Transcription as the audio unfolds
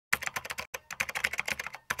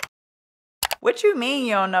What you mean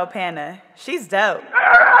you don't know Pana? She's dope.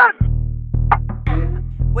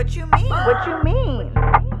 What you mean? What you mean?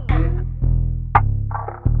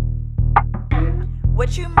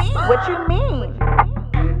 What you mean? What you mean?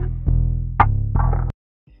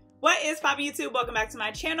 What is poppin' YouTube? Welcome back to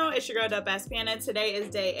my channel. It's your girl DOPEaxxPANA. Today is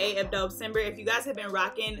day 8 of Dopecember. If you guys have been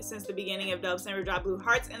rocking since the beginning of Dopecember, drop blue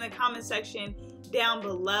hearts in the comment section down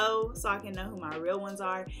below so I can know who my real ones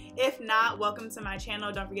are. If not, welcome to my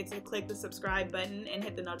channel. Don't forget to click the subscribe button and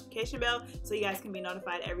hit the notification bell so you guys can be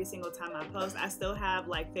notified every single time I post. I still have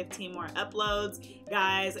like 15 more uploads,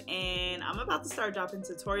 guys, and I'm about to start dropping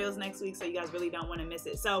tutorials next week, so you guys really don't want to miss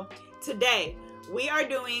it. So today we are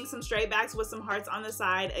doing some straight backs with some hearts on the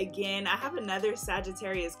side. Again, I have another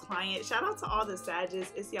Sagittarius client. Shout out to all the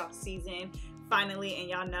Sagittarius. It's y'all season finally, and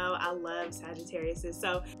y'all know I love Sagittarius.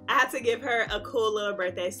 So I had to give her a cool little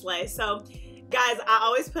birthday sleigh. So guys, I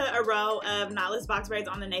always put a row of knotless box braids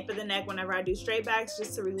on the nape of the neck whenever I do straight backs,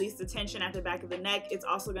 just to release the tension at the back of the neck. It's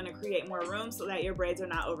also going to create more room so that your braids are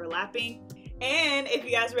not overlapping. And if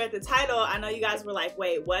you guys read the title, I know you guys were like,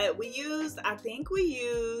 wait, what? I think we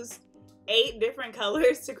used 8 different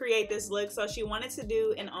colors to create this look. So she wanted to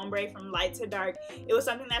do an ombre from light to dark. It was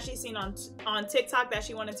something that she seen on TikTok that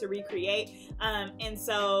she wanted to recreate. And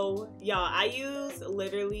so y'all, I used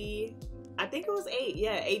literally, I think it was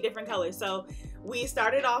 8 different colors. So we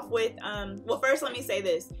started off with, well, first let me say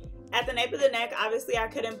this. At the nape of the neck, obviously I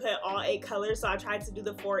couldn't put all 8 colors, so I tried to do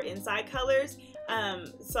the 4 inside colors.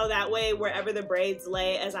 So that way, wherever the braids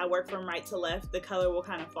lay, as I work from right to left, the color will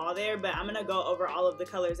kind of fall there. But I'm gonna go over all of the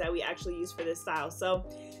colors that we actually use for this style. So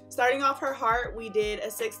starting off her heart, we did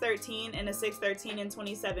a 613 and a 613 and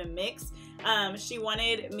 27 mix. She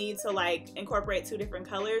wanted me to like incorporate 2 different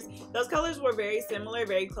colors. Those colors were very similar,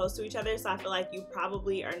 very close to each other, so I feel like you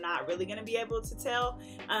probably are not really gonna be able to tell.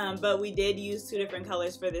 But we did use 2 different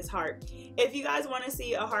colors for this heart. If you guys want to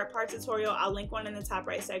see a heart part tutorial, I'll link one in the top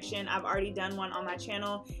right section. I've already done one on my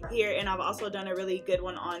channel here, and I've also done a really good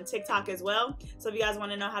one on TikTok as well. So if you guys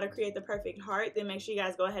want to know how to create the perfect heart, then make sure you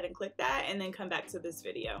guys go ahead and click that and then come back to this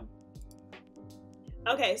video.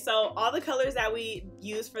 Okay, so all the colors that we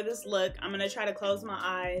use for this look, I'm gonna try to close my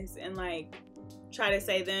eyes and like try to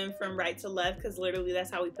say them from right to left, because literally that's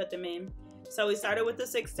how we put them in. So we started with the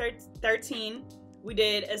 613. We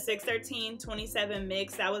did a 613-27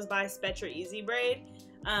 mix. That was by Spetra EZ Braid.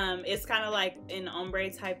 It's kind of like an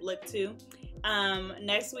ombre type look too.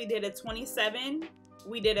 Next we did a 27.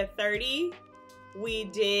 We did a 30. We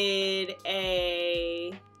did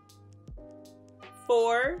a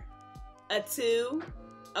 4, a 2,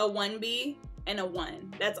 a 1B, and a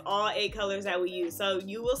 1. That's all 8 colors that we use. So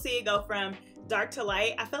you will see it go from dark to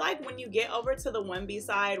light. I feel like when you get over to the 1B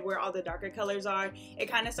side where all the darker colors are, it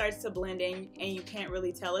kind of starts to blend in and you can't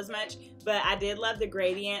really tell as much. But I did love the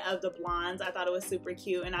gradient of the blondes. I thought it was super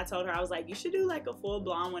cute, and I told her, I was like, you should do like a full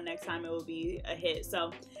blonde one next time. It will be a hit.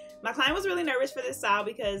 So my client was really nervous for this style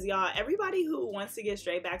because y'all, everybody who wants to get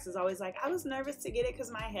straight backs is always like, I was nervous to get it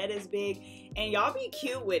because my head is big, and y'all be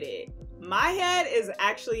cute with it. My head is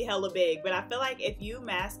actually hella big, but I feel like if you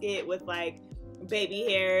mask it with like baby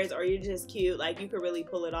hairs or you're just cute, like you could really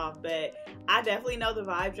pull it off. But I definitely know the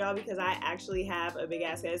vibe, y'all, because I actually have a big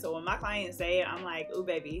ass head. So when my clients say it, I'm like, ooh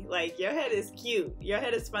baby, like your head is cute, your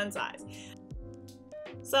head is fun size.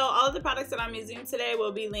 So all of the products that I'm using today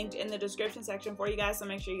will be linked in the description section for you guys, so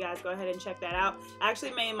make sure you guys go ahead and check that out. I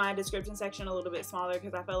actually made my description section a little bit smaller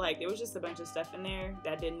because I felt like there was just a bunch of stuff in there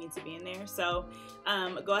that didn't need to be in there. So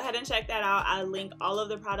go ahead and check that out. I link all of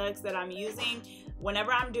the products that I'm using.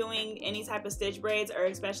 Whenever I'm doing any type of stitch braids, or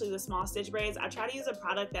especially the small stitch braids, I try to use a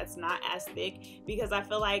product that's not as thick because I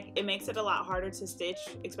feel like it makes it a lot harder to stitch,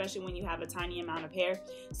 especially when you have a tiny amount of hair.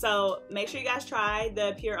 So make sure you guys try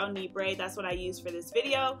the Pure O Knee braid. That's what I use for this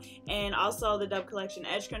video. And also the Dope Collection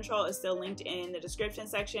Edge Control is still linked in the description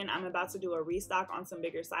section. I'm about to do a restock on some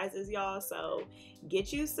bigger sizes, y'all, so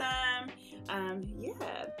get you some.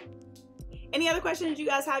 Yeah. Any other questions you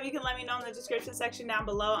guys have, you can let me know in the description section down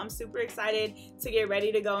below. I'm super excited to get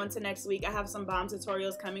ready to go into next week. I have some bomb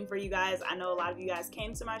tutorials coming for you guys. I know a lot of you guys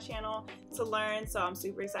came to my channel to learn, so I'm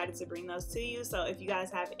super excited to bring those to you. So if you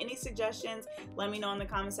guys have any suggestions, let me know in the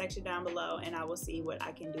comment section down below, and I will see what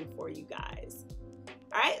I can do for you guys.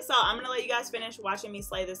 Alright, so I'm going to let you guys finish watching me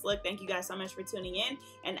slay this look. Thank you guys so much for tuning in,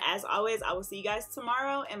 and as always, I will see you guys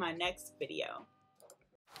tomorrow in my next video.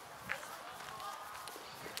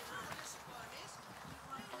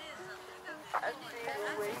 I see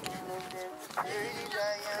you waiting in dirty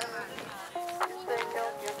Diana. You say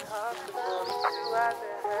don't get comfortable, you have to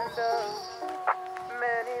handle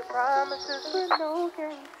many promises but no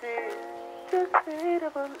guarantees. Just say to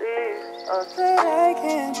believe, or say I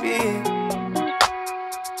can't be.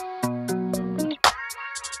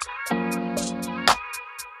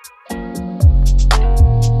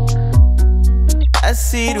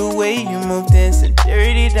 see the way you move, dancing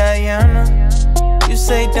dirty Diana. You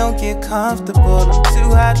say don't get comfortable, I'm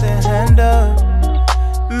too hot to handle.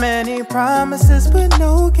 Many promises but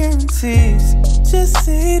no guarantees. Just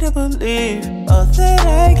say to believe all that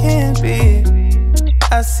I can be.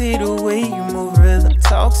 I see the way you move, rhythm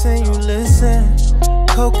talks and you listen.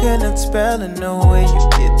 Coconut spelling the way you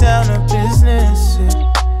get down to business,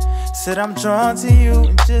 yeah. Said I'm drawn to you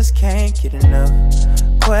and just can't get enough.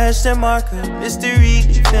 Question mark of mystery,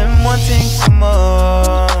 even wanting some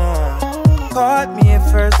more. Caught me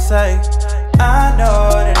at first sight. I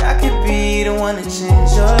know that I could be the one to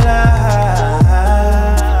change your life.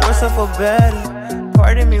 Worse off for better.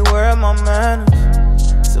 Pardon me, where are my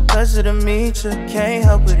manners? It's a pleasure to meet you. Can't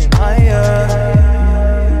help but admire.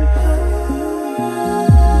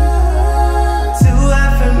 Too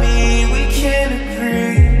high for me, we can't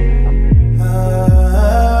agree.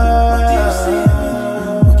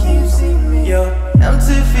 What can you see me? Yo, I'm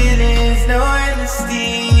two feelings, no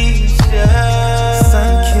anesthesia.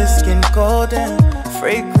 Sun-kissed skin golden,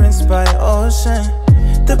 fragrance by ocean.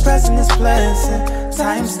 The present is pleasant,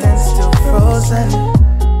 time stands still frozen.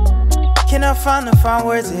 Can I find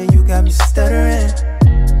words here? You got me stuttering.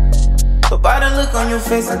 But by the look on your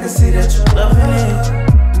face, I can see that you're loving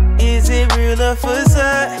it. Is it real or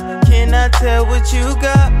facade? Can I tell what you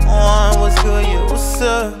got on? What's good, yeah, what's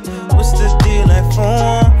up? What's the deal, like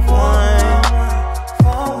for one?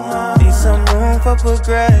 Need some room for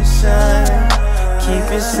progression.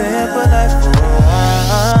 Keep it simple, like for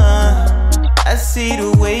one. I see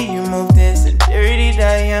the way you move, dancing dirty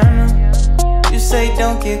Diana. You say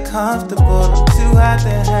don't get comfortable, I'm too hot to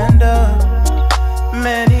handle.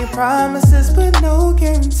 Many promises but no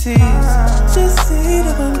guarantees. Just say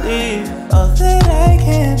to believe all that I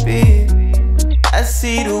can be. I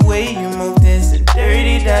see the way you move, dancing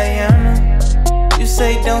dirty Diana. You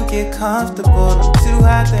say don't get comfortable, I'm too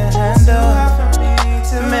hot to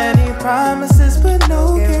handle. Many promises but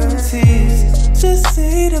no guarantees. Just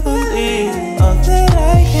say to believe all that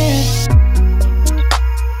I can.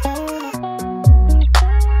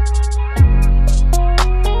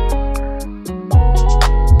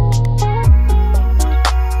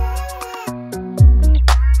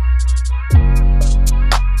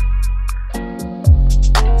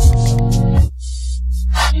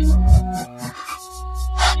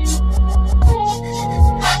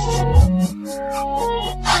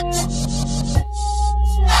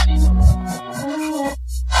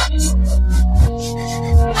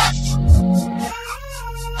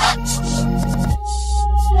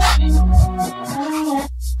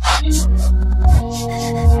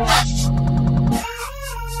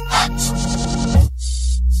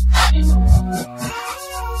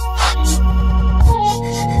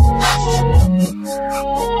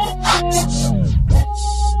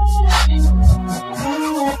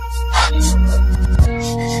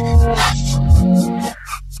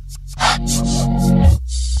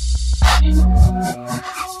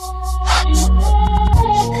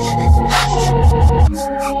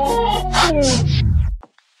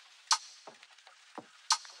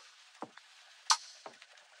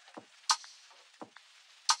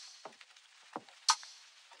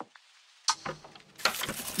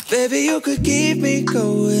 Baby, you could keep me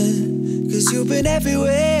going, 'cause you've been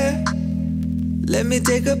everywhere. Let me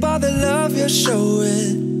take up all the love you're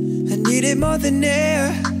showing. I need it more than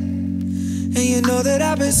air. And you know that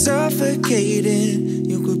I've been suffocating.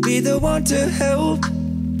 You could be the one to help,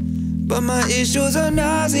 but my issues are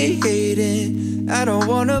nauseating. I don't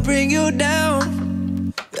wanna bring you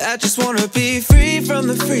down. I just wanna be free from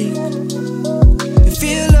the freak.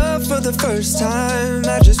 Feel love for the first time.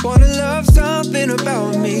 I just wanna love something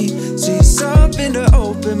about me. See something to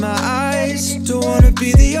open my eyes. Don't wanna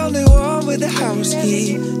be the only one with a house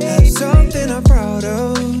key. Have something I'm proud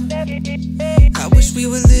of. I wish we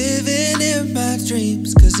were living in my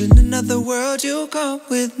dreams, 'cause in another world you'll come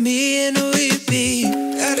with me and we'd be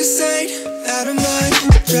out of sight, out of mind.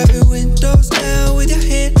 Driving windows down with your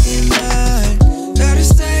hand in mine. Out of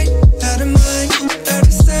sight, out of mind. Out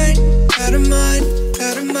of sight, out of mind.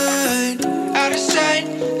 Out of mind, out of sight,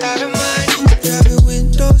 out of mind. Driving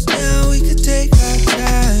windows down, we could take our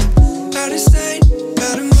time. Out of sight,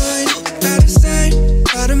 out of mind. Out of sight,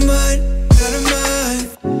 out of mind. Out of mind,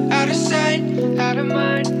 out of sight, out of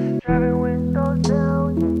mind. Driving windows down,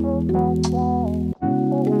 we could take our time.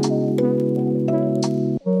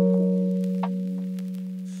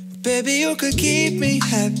 Baby, you could keep me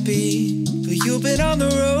happy, but you've been on the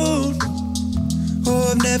road.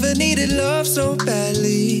 Oh, I've never needed love so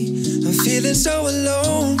badly. I'm feeling so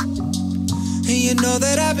alone. And you know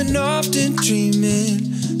that I've been often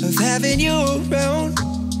dreaming of having you around.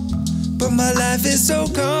 but my life is so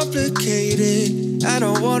complicated. I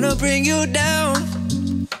don't wanna bring you down,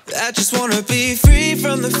 I just wanna be free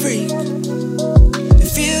from the freak and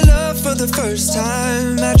feel love for the first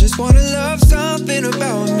time. I just wanna love something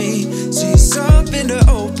about me, see something to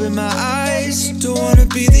open my eyes. Don't wanna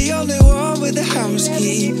be the only one with the house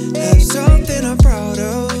key, have something I'm proud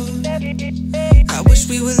of. I wish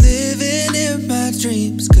we were living in my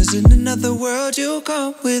dreams, cause in another world you'll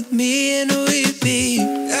come with me and we'd be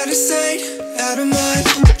out of sight, out of mind.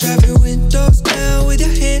 Drive your windows down with your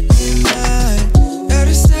hand in mine. Out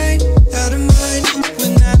of sight, out of mind,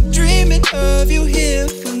 when I'm dreaming of you here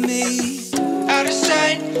for me. Out of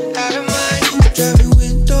sight, out of mind. Drive your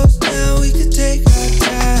windows down, we could take our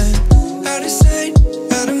time. Out of sight,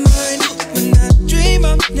 out of mind, when I dream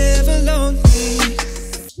I'm never lonely.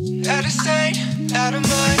 Out of sight, out of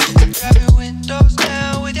mind. Drive your windows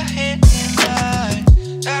down with your hand in mine.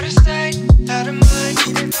 Out of sight, out of mind.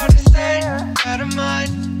 Out of sight, out of mind.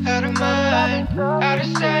 Out of mind. Out of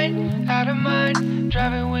sight, out of mind.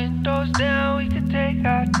 Driving windows down, we could take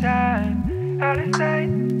our time. Out of sight,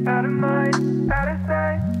 out of mind. Out of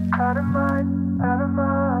sight, out of mind. Out of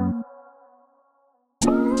mind.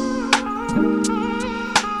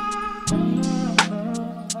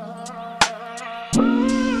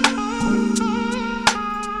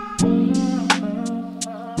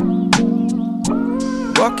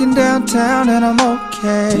 Walking downtown and I'm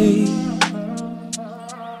okay.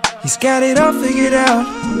 He's got it all figured out,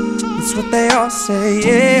 it's what they all say,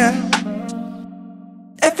 yeah.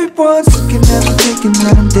 Everyone's looking at me thinking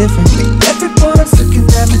that I'm different. Everyone's looking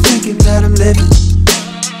at me thinking that I'm living,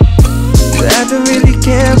 but I don't really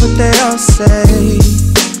care what they all say.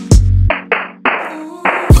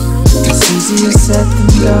 It's easier said than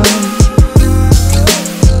done.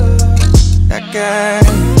 That guy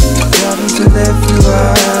driving till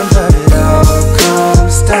everyone, but it all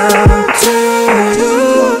comes down to you.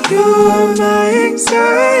 You are my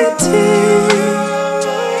anxiety.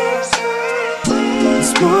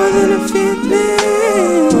 It's more than a feeling.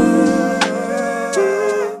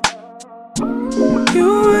 You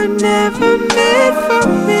were never meant for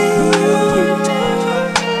me,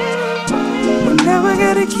 but now I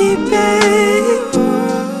gotta keep it.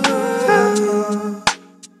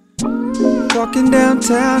 Walking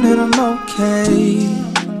downtown and I'm okay.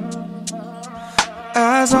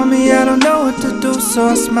 Eyes on me, I don't know what to do, so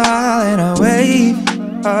I smile and I wave.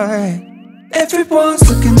 Alright. Everyone's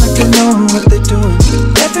looking like they know what they're doing.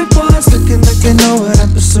 Everyone's looking like they know what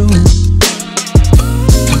I'm pursuing.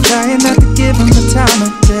 I'm trying not to give them the time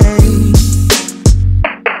of day.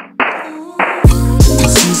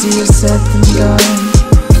 It's easier said than done.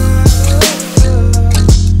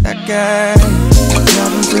 That guy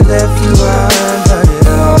driving till everyone, but it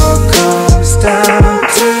all comes down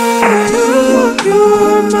to you. You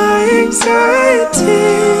are my anxiety.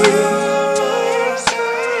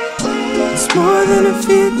 It's more than a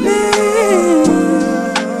feeling.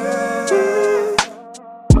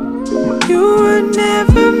 You were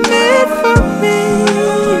never meant for me,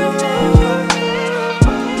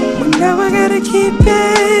 but now I gotta keep it.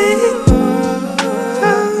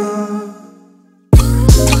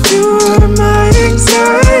 You are my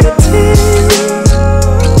anxiety.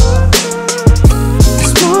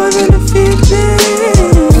 It's more than a feeling.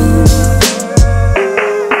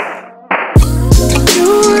 You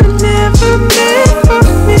were never meant for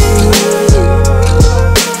me,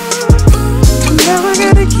 now I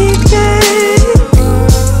gotta keep it.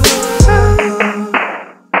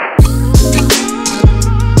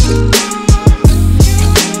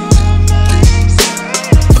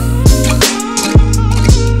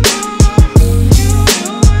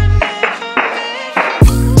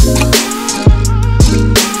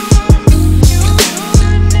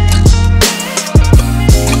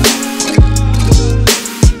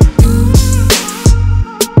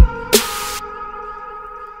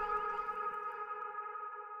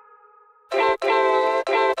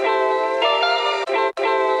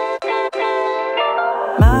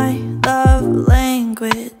 My love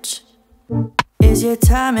language is your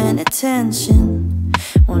time and attention.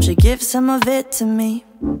 Won't you give some of it to me?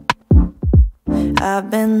 I've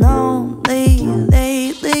been lonely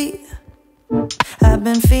lately, I've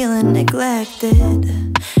been feeling neglected,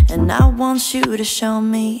 and I want you to show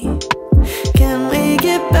me. Can we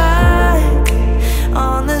get back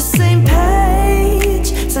on the same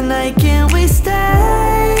page tonight? Can we stay?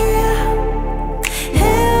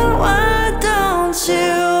 And why don't you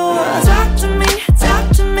talk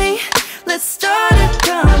to me? Let's start a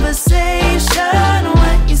conversation.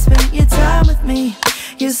 When you spend your time with me,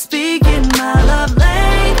 you're speaking my love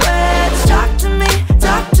language. Talk to me.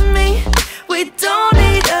 We don't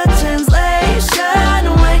need a translation.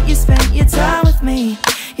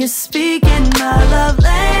 speaking my love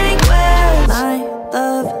language. My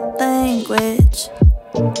love language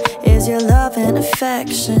is your love and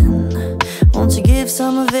affection. Won't you give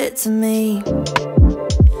some of it to me?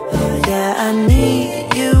 Yeah, I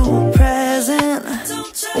need you present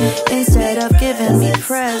instead of giving me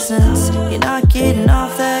presents. You're not getting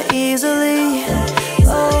off that easily.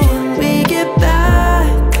 Oh, when we get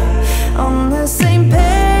back on the same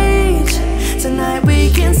page, tonight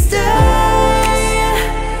we can stay.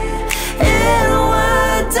 And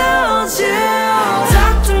why don't you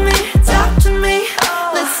talk to me?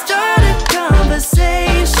 Let's start a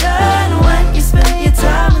conversation. When you spend your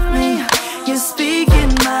time with me, you're speaking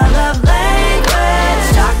my love language.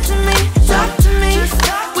 Talk to me.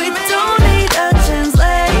 We don't need a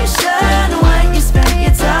translation. When you spend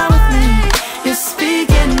your time with me, you're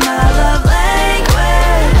speaking my love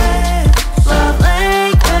language. Love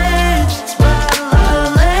language.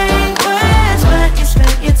 Love language. When you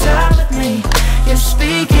spend your time with me, you're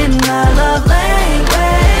speaking my love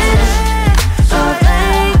language. Love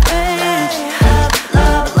language.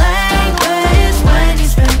 Love language. When you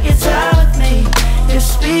spend your time with me, you're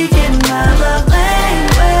speaking my love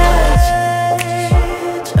language.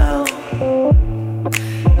 Oh,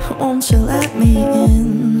 won't you let me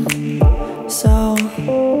in? So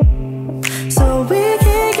we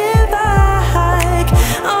can get back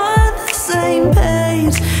on the same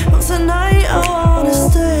page. Well, tonight I wanna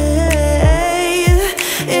stay.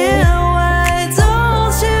 And why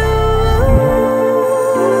don't you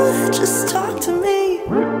just talk to me?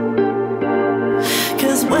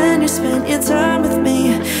 'Cause when you spend your time with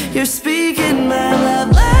me, you're speaking my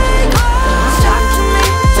love language. Talk to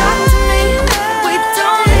me. We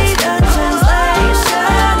don't need a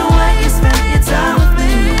translation. When you spend your time with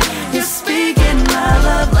me, you're speaking my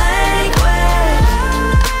love language.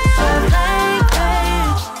 Love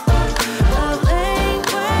language. Love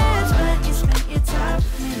language. When you spend your time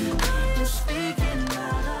with me, you're speaking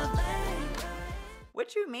my love language. What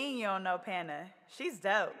you mean you don't know Pana? She's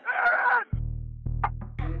dope.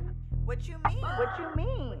 What you mean? What you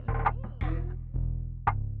mean?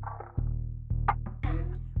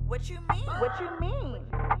 What you mean? What you mean?